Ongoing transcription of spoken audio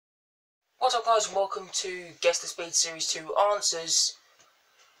What's up, guys, and welcome to Guess the Speed Series 2 Answers.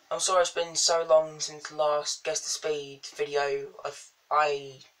 I'm sorry it's been so long since the last Guess the Speed video.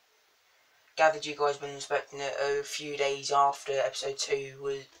 I gathered you guys been expecting it a few days after episode 10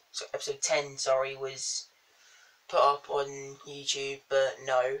 was put up on YouTube, but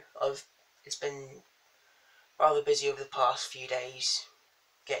no, it's been rather busy over the past few days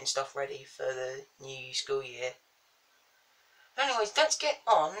getting stuff ready for the new school year. Anyways, let's get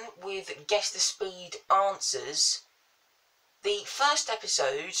on with Guess the Speed Answers. The first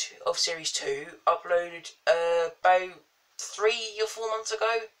episode of Series 2 uploaded about 3 or 4 months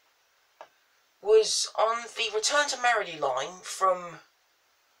ago was on the Return to Merrily line from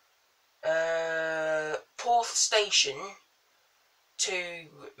Porth Station to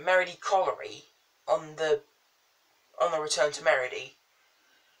Merrily Colliery on the Return to Merrily.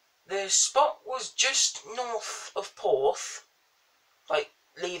 The spot was just north of Porth, like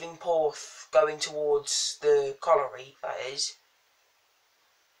leaving Porth going towards the colliery, that is,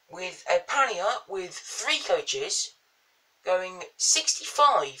 with a pannier with 3 coaches going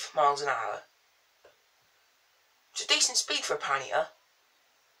 65 miles an hour. It's a decent speed for a pannier.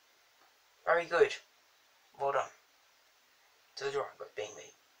 Very good. Well done. To the driver being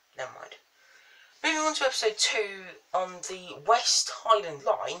me. Never mind. Moving on to episode 2 on the West Highland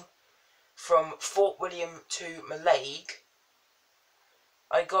line from Fort William to Mallaig.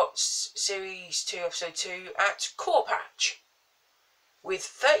 I got Series 2, Episode 2 at Corpatch with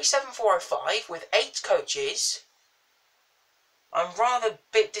 37,405 with 8 coaches. I'm rather a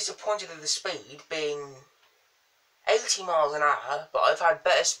bit disappointed at the speed being 80 miles an hour, but I've had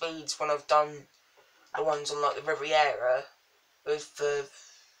better speeds when I've done the ones on like the Riviera with the,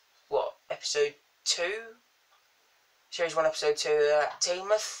 Episode 2? Series 1, Episode 2 at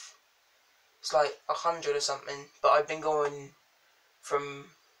Teignmouth. It's like 100 or something, but I've been going from,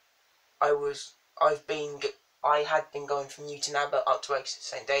 I had been going from Newton Abbot up to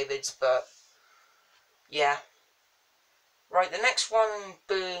St David's, but yeah. Right, the next one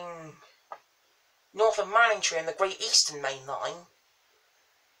being north of Manningtree and the Great Eastern Main Line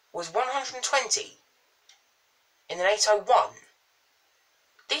was 120 in an 801.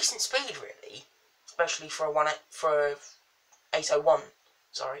 Decent speed, really, especially for a 801.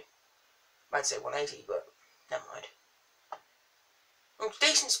 Sorry, I might say 180, but never mind.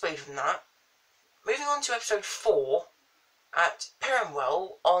 Decent speed from that. Moving on to episode 4 at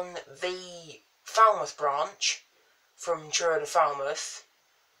Perranwell on the Falmouth branch from Truro to Falmouth.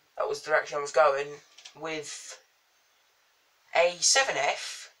 That was the direction I was going, with a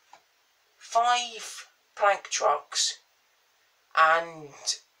 7F, 5 plank trucks, and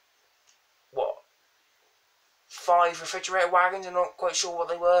 5 refrigerator wagons. I'm not quite sure what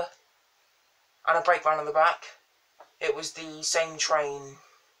they were, and a brake van on the back. It was the same train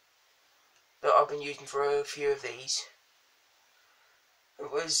that I've been using for a few of these.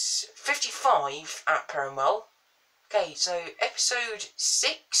 It was 55 at Perranwell. Okay, so episode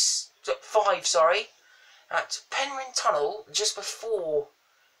 5, sorry, at Penryn Tunnel, just before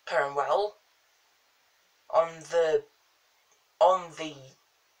Perranwell, on the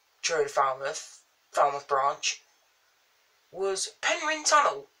Truro to Falmouth branch, was Penryn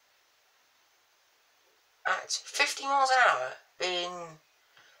Tunnel at 50 miles an hour, being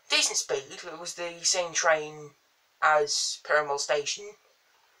decent speed. It was the same train as Perranwell Station,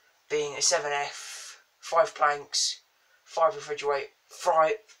 being a 7F, 5 planks, 5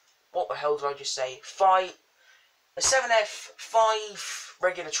 what the hell did I just say? A 7F, 5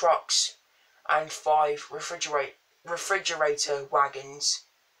 regular trucks, and 5 refrigerator wagons,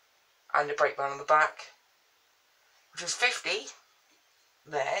 and a brake van on the back, which was 50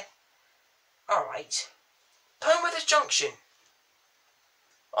 there. Alright. Penwithers Junction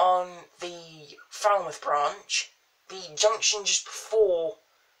on the Falmouth branch, the junction just before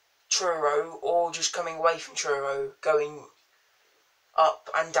Truro, or just coming away from Truro, going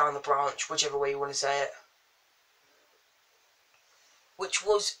up and down the branch, whichever way you want to say it, which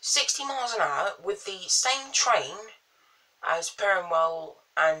was 60 miles an hour with the same train as Perranwell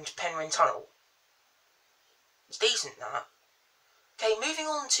and Penryn Tunnel. It's decent, that. Okay, moving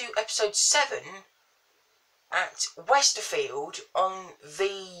on to episode 7 at Westerfield on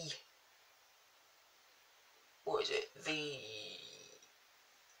the,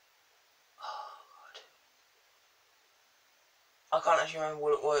 I can't actually remember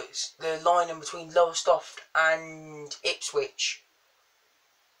what it was. The line in between Lowestoft and Ipswich.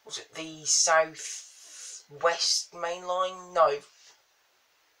 Was it the South West Main Line? No.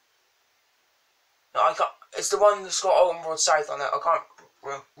 No, I can't. It's the one that's got Alton Broad South on it. I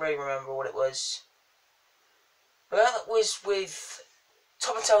can't really remember what it was. But that was with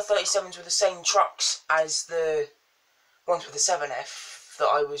Top and Tail 37s were the same trucks as the ones with the 7F that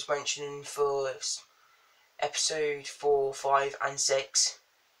I was mentioning for episode 4, 5 and 6.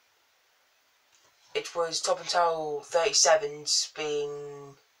 It was Top and Tail 37s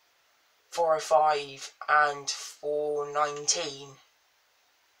being 405 and 419,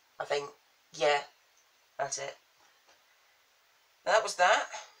 I think. Yeah, that's it. That was that.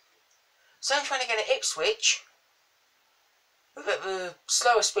 Same train again at Ipswich, with a bit of a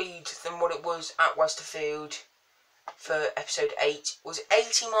slower speed than what it was at Westerfield for episode 8. Was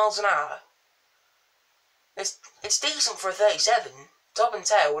 80 miles an hour. It's decent for a 37. Top and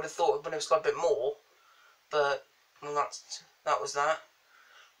Tail would have thought it would have slowed a bit more, but well, that was that.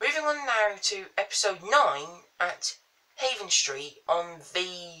 Moving on now to episode 9 at Haven Street on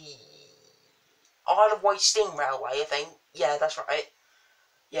the Isle of Wight Steam Railway, I think. Yeah, that's right.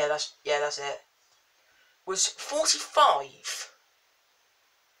 Yeah, that's it. Was 45.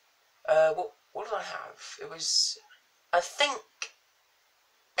 What did I have? It was, I think,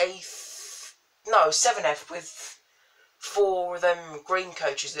 7F with 4 of them green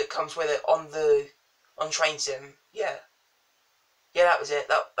coaches that comes with it on Train Sim. Yeah, that was it.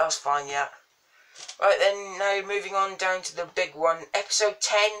 That was fine. Yeah. Right then, now moving on down to the big one, episode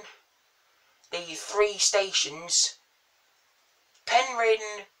 10. The 3 stations: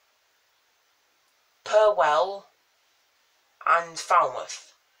 Penryn, Purwell, and Falmouth.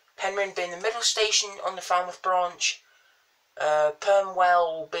 Penryn being the middle station on the Falmouth branch,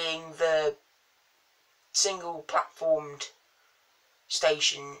 Purwell being the single platformed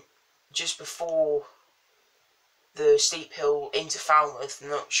station just before the steep hill into Falmouth. I'm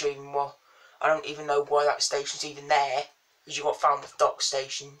not sure even what. I don't even know why that station's even there, because you've got Falmouth Dock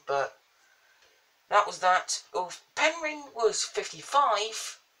Station, but that was that. Penryn was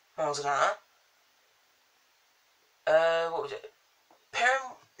 55 miles an hour. What was it?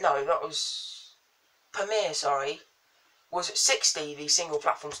 That was Permere, sorry. Was 60, the single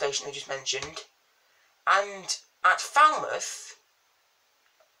platform station I just mentioned. And at Falmouth,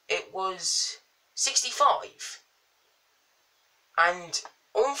 it was 65. And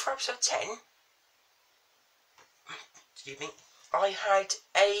on for episode 10, excuse me, I had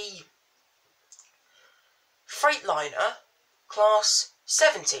a Freightliner Class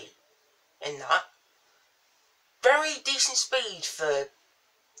 70 in that. Very decent speed for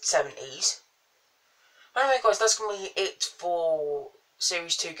 70s. Anyway guys, that's going to be it for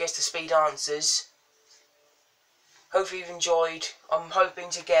Series 2 Guess the Speed Answers. Hopefully you've enjoyed. I'm hoping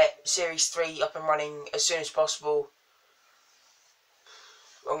to get Series 3 up and running as soon as possible.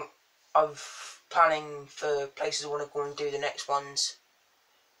 I'm planning for places I want to go and do the next ones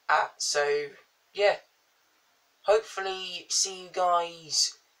at, so yeah. Hopefully see you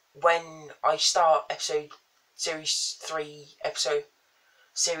guys when I start Series 3 of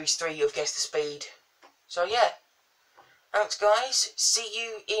Guess the Speed. So yeah, thanks guys, see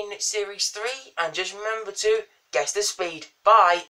you in Series 3, and just remember to guess the speed. Bye!